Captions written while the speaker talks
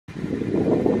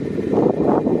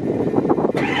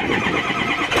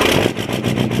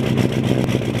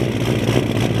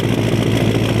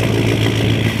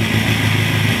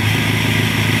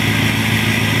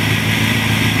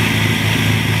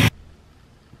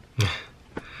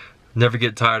Never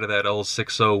get tired of that old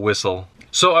 6.0 whistle.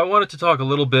 So I wanted to talk a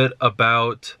little bit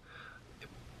about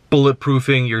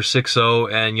bulletproofing your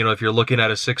 6.0, and if you're looking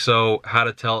at a 6.0, how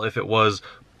to tell if it was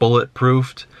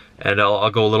bulletproofed, and I'll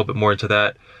go a little bit more into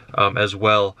that as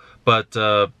well. But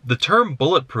the term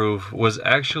bulletproof was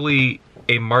actually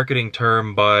a marketing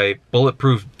term by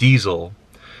Bulletproof Diesel,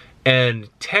 and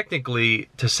technically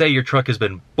to say your truck has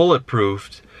been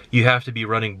bulletproofed, you have to be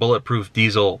running bulletproof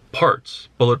diesel parts,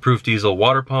 bulletproof diesel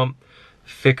water pump,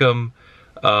 FICM,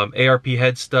 ARP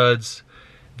head studs,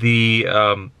 the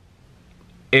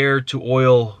air to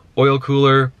oil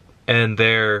cooler, and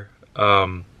their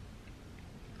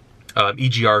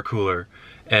EGR cooler.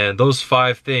 And those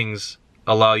 5 things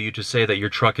allow you to say that your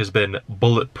truck has been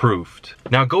bulletproofed.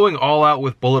 Now, going all out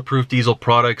with bulletproof diesel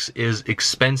products is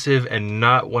expensive and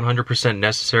not 100%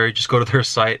 necessary. Just go to their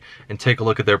site and take a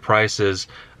look at their prices.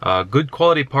 Good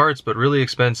quality parts, but really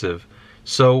expensive.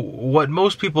 So what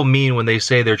most people mean when they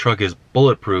say their truck is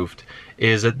bulletproofed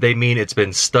is that they mean it's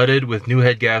been studded with new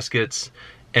head gaskets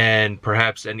and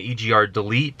perhaps an EGR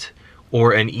delete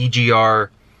or an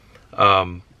EGR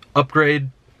upgrade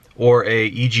or a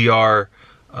EGR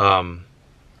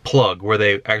plug, where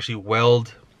they actually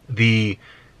weld the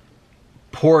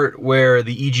port where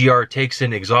the EGR takes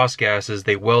in exhaust gases,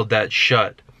 they weld that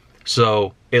shut.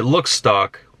 So it looks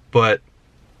stock, but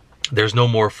there's no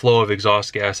more flow of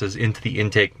exhaust gases into the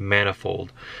intake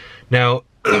manifold. Now,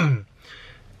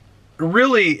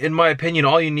 really, in my opinion,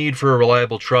 all you need for a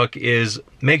reliable truck is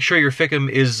make sure your FICM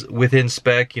is within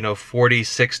spec,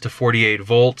 46 to 48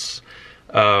 volts,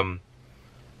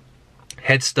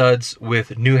 head studs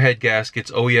with new head gaskets,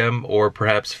 OEM or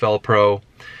perhaps Fel-Pro,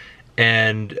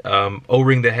 and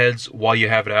O-ring the heads while you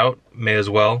have it out, may as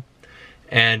well,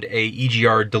 and a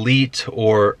EGR delete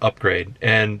or upgrade.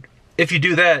 And if you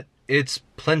do that, it's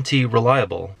plenty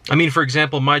reliable. I mean, for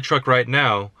example, my truck right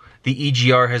now, the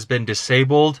EGR has been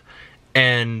disabled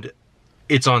and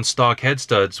it's on stock head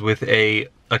studs with a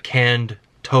canned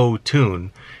toe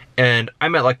tune. And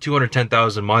I'm at like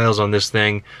 210,000 miles on this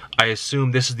thing. I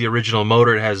assume this is the original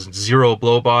motor. It has 0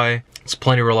 blow-by. It's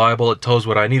plenty reliable. It tows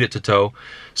what I need it to tow.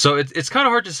 So it's kind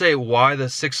of hard to say why the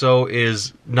 6.0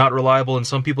 is not reliable in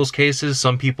some people's cases.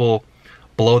 Some people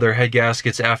blow their head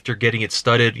gaskets after getting it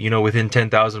studded, within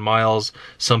 10,000 miles.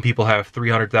 Some people have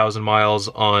 300,000 miles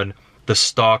on the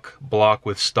stock block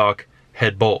with stock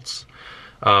head bolts.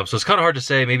 So it's kind of hard to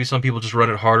say. Maybe some people just run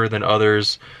it harder than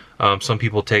others. Some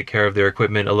people take care of their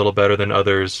equipment a little better than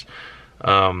others.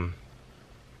 But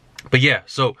yeah,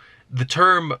 so the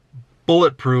term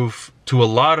bulletproof to a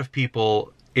lot of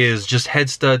people is just head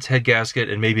studs, head gasket,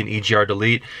 and maybe an EGR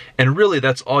delete. And really,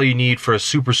 that's all you need for a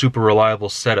super, super reliable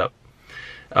setup.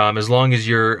 As long as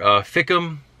your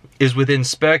FICM is within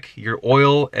spec, your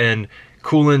oil and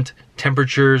coolant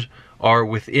temperatures are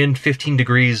within 15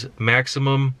 degrees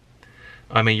maximum,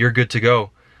 I mean, you're good to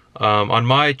go. On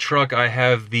my truck, I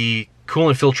have the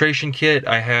coolant filtration kit.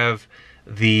 I have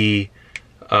the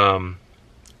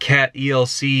CAT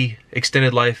ELC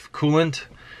extended life coolant,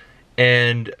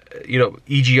 and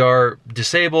EGR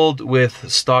disabled with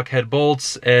stock head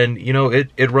bolts, and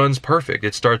it runs perfect.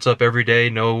 It starts up every day.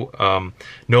 No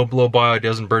blow by. It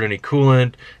doesn't burn any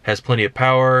coolant. Has plenty of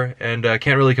power, and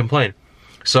can't really complain.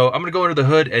 So I'm gonna go under the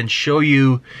hood and show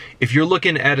you, if you're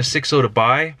looking at a 6.0 to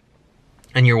buy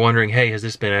and you're wondering, hey, has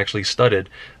this been actually studded?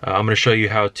 I'm gonna show you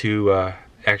how to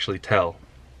actually tell.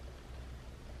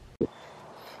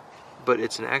 But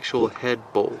it's an actual head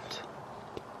bolt.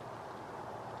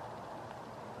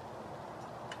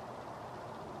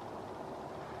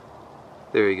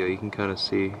 There you go, you can kind of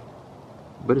see.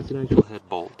 But it's an actual head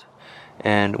bolt.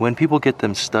 And when people get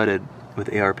them studded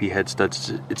with ARP head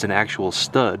studs, it's an actual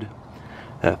stud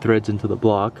that threads into the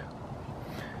block,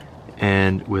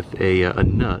 and with a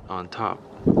nut on top.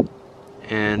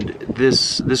 And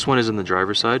this one is in the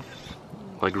driver's side,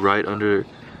 like right under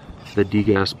the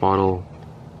degas bottle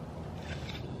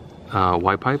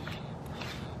Y pipe.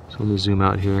 So let me zoom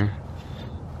out here.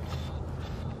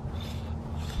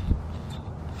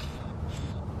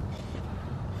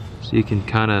 So you can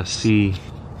kind of see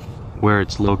where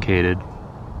it's located.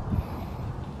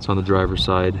 It's on the driver's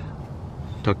side,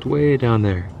 tucked way down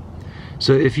there.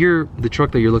 So if the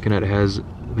truck that you're looking at has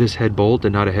this head bolt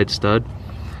and not a head stud,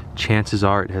 chances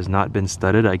are it has not been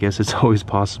studded. I guess it's always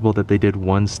possible that they did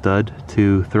one stud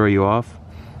to throw you off,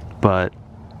 but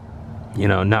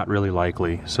not really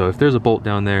likely. So if there's a bolt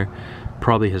down there,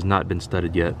 probably has not been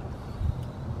studded yet.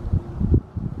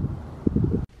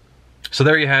 So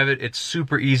there you have it. It's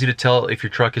super easy to tell if your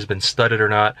truck has been studded or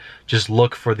not. Just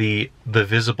look for the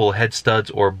visible head studs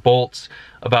or bolts.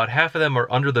 About half of them are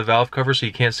under the valve cover, so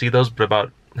you can't see those, but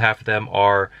about half of them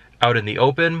are out in the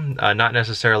open, not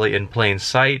necessarily in plain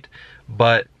sight,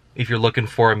 but if you're looking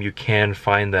for them, you can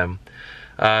find them.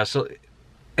 So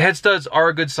head studs are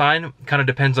a good sign. Kind of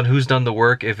depends on who's done the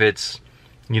work, if it's,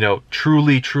 you know,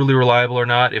 truly reliable or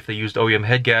not, if they used OEM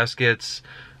head gaskets,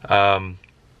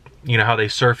 you know, how they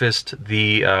surfaced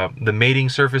the mating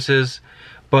surfaces.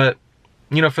 But,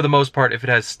 you know, for the most part, if it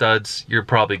has studs, you're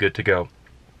probably good to go.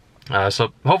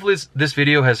 So hopefully this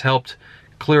video has helped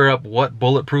clear up what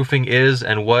bulletproofing is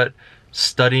and what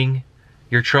studding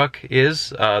your truck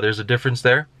is. There's a difference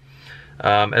there.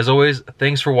 As always,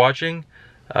 thanks for watching.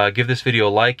 Give this video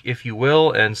a like if you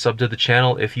will, and sub to the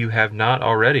channel if you have not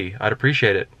already. I'd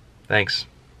appreciate it. Thanks.